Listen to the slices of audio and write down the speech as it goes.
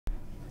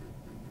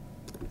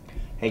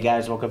Hey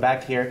guys, welcome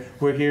back here.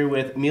 We're here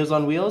with Meals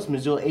on Wheels,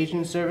 Missoula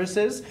Aging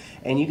Services,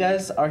 and you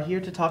guys are here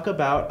to talk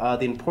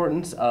about the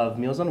importance of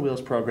Meals on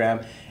Wheels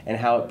program and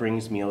how it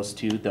brings meals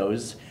to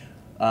those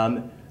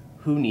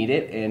who need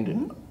it.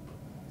 And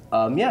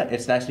yeah,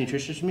 it's nice,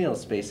 nutritious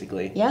meals,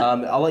 basically. Yeah.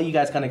 I'll let you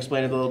guys kind of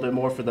explain it a little bit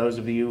more for those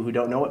of you who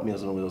don't know what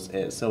Meals on Wheels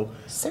is. So,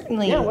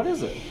 certainly. Yeah, what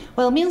is it?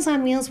 Well, Meals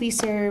on Wheels, we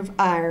serve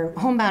our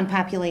homebound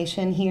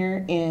population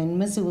here in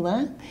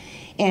Missoula.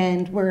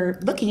 And we're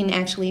looking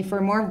actually for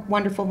more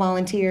wonderful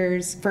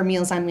volunteers for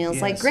Meals on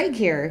Wheels, like Greg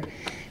here.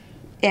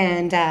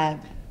 And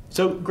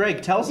so,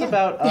 Greg, tell us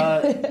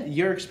about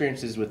your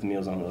experiences with the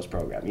Meals on Wheels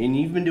program. And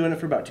you've been doing it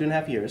for about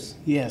 2.5 years.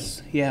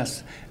 Yes.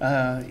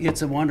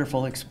 It's a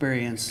wonderful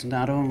experience.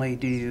 Not only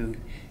do you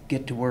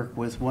get to work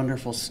with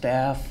wonderful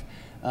staff,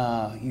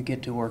 you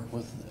get to work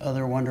with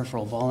other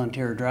wonderful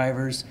volunteer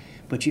drivers,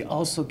 but you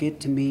also get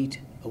to meet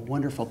a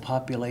wonderful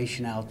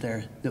population out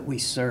there that we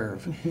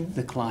serve,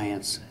 the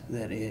clients,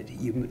 that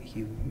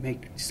you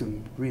make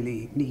some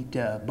really neat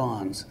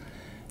bonds.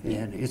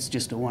 And it's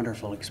just a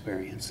wonderful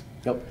experience.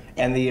 Yep.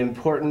 And the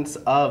importance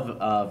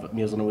of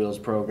Meals on Wheels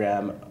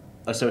program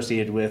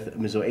associated with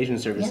Missoula Aging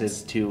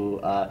Services to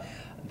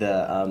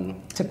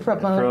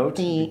promote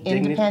the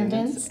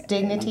independence,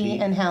 dignity,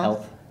 and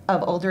health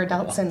of older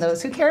adults and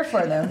those who care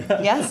for them.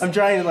 Yes. I'm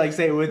trying to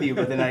say it with you,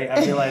 but then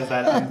I realize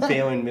that I'm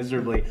failing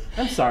miserably.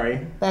 I'm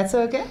sorry. That's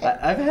okay.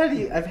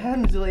 I've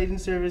had Missoula Aging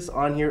Service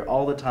on here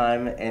all the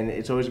time, and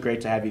it's always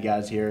great to have you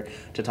guys here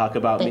to talk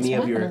about many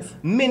of your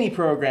many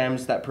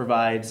programs that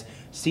provides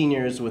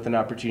seniors with an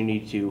opportunity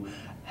to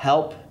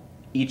help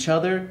each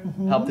other,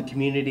 help the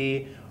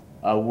community,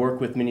 work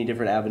with many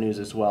different avenues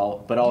as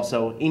well, but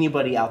also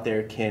anybody out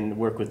there can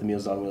work with the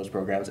Meals on Wheels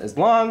programs as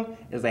long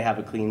as they have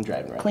a clean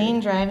driving record.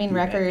 Clean driving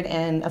record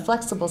and a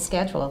flexible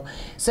schedule.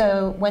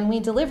 So when we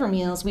deliver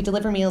meals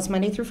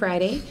Monday through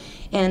Friday,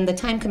 and the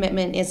time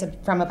commitment is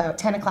from about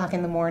 10 o'clock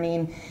in the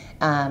morning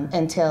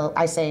until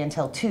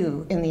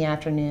 2 in the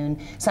afternoon.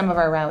 Some of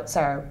our routes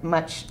are a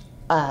much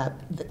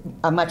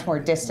more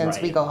distance.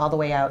 Right. We go all the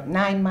way out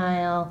 9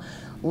 Mile,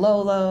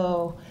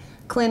 Lolo,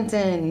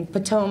 Clinton,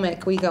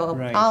 Potomac, we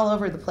go all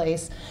over the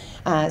place.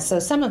 So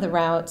some of the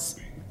routes,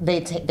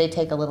 they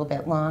take a little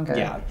bit longer.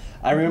 Yeah,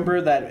 I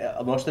remember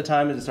that most of the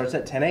time it starts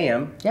at 10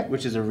 a.m.,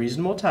 which is a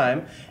reasonable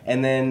time,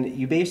 and then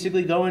you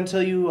basically go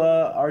until you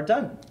are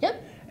done.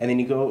 Yep. And then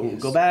you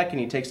go back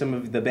and you take some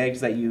of the bags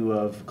that you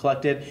have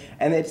collected,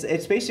 and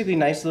it's basically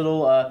nice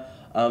little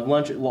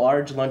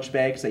large lunch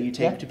bags that you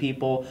take to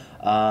people.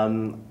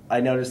 I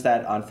noticed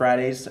that on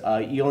Fridays,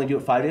 you only do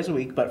it 5 days a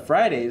week, but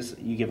Fridays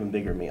you give them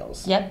bigger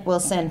meals. Yep,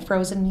 we'll send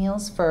frozen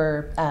meals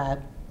for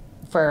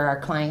our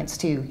clients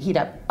to heat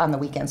up on the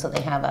weekend, so they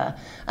have a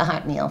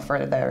hot meal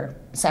for their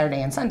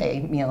Saturday and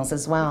Sunday meals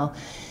as well.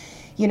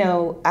 You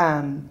know,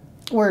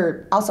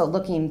 we're also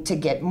looking to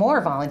get more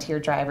volunteer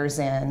drivers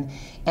in,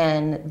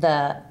 and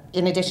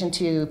in addition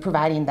to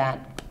providing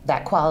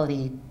that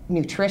quality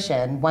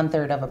nutrition,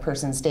 1/3 of a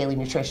person's daily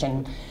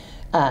nutrition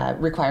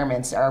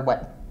requirements are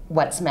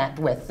what's met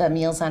with the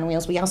Meals on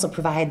Wheels. We also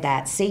provide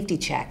that safety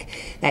check,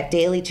 that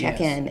daily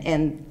check-in,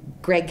 and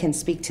Greg can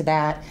speak to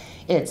that.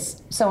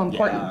 It's so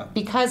important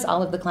because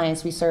all of the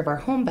clients we serve are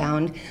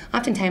homebound.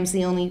 Oftentimes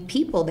the only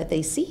people that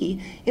they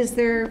see is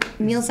their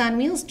Meals on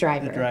Wheels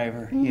driver. The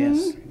driver,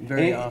 yes,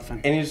 very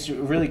often. And it's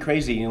really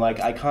crazy. You know, like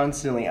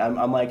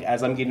I'm like,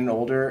 as I'm getting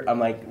older,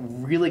 I'm like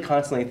really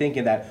constantly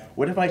thinking that,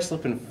 what if I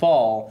slip and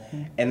fall,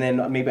 and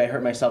then maybe I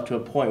hurt myself to a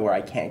point where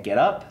I can't get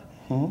up,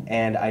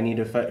 and I need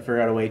to figure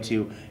out a way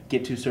to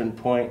get to a certain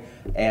point,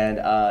 and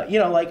you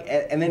know, like,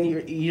 and then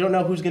you don't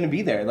know who's going to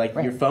be there. Like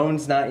your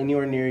phone's not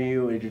anywhere near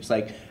you. It's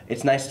like,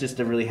 it's nice just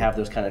to really have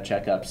those kind of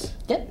checkups.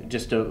 Yep.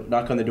 Just to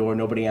knock on the door,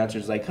 nobody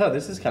answers. Like, huh,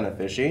 this is kind of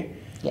fishy.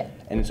 Yeah.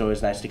 And it's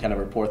always nice to kind of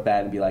report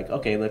that and be like,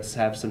 okay, let's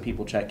have some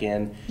people check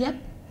in. Yep.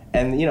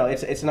 And you know,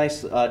 it's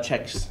nice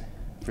checks.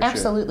 For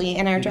Absolutely,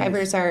 and our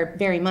drivers are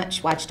very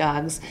much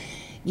watchdogs.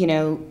 You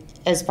know,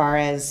 as far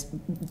as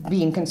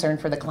being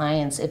concerned for the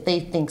clients, if they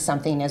think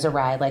something is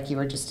awry, like you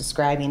were just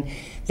describing,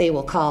 they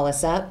will call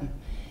us up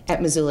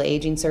at Missoula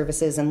Aging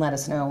Services and let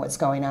us know what's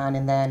going on,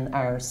 and then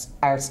our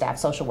staff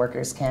social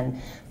workers can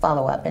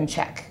follow up and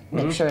check,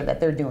 make sure that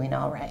they're doing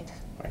all right.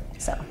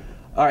 So.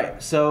 All right,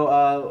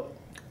 so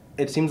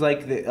it seems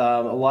like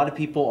a lot of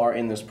people are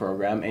in this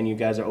program, and you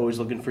guys are always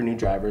looking for new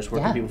drivers.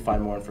 Where can people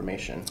find more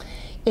information?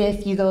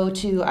 If you go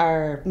to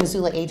our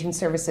Missoula Aging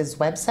Services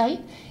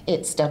website,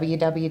 it's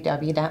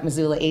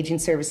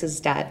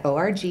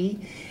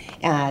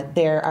www.missoulaagingservices.org.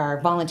 There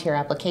are volunteer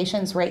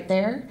applications right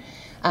there.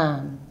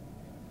 And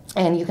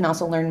you can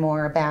also learn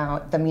more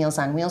about the Meals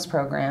on Wheels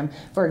program.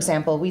 For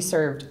example, we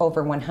served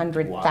over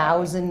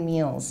 100,000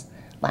 meals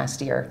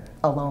last year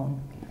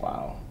alone.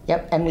 Wow.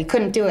 Yep, and we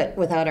couldn't do it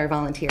without our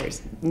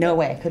volunteers. No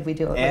way could we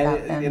do it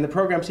without them. And the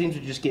program seems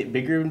to just get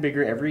bigger and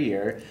bigger every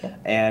year.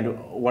 Yep. And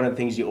one of the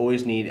things you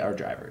always need are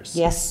drivers.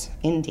 Yes,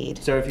 indeed.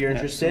 So if you're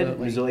interested,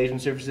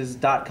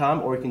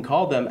 MissoulaAgingServices.com, or you can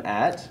call them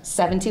at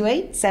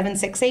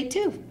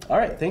 728-7682. All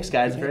right, thanks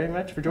guys very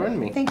much for joining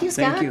me. Thank you,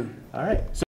 Scott. Thank you. All right.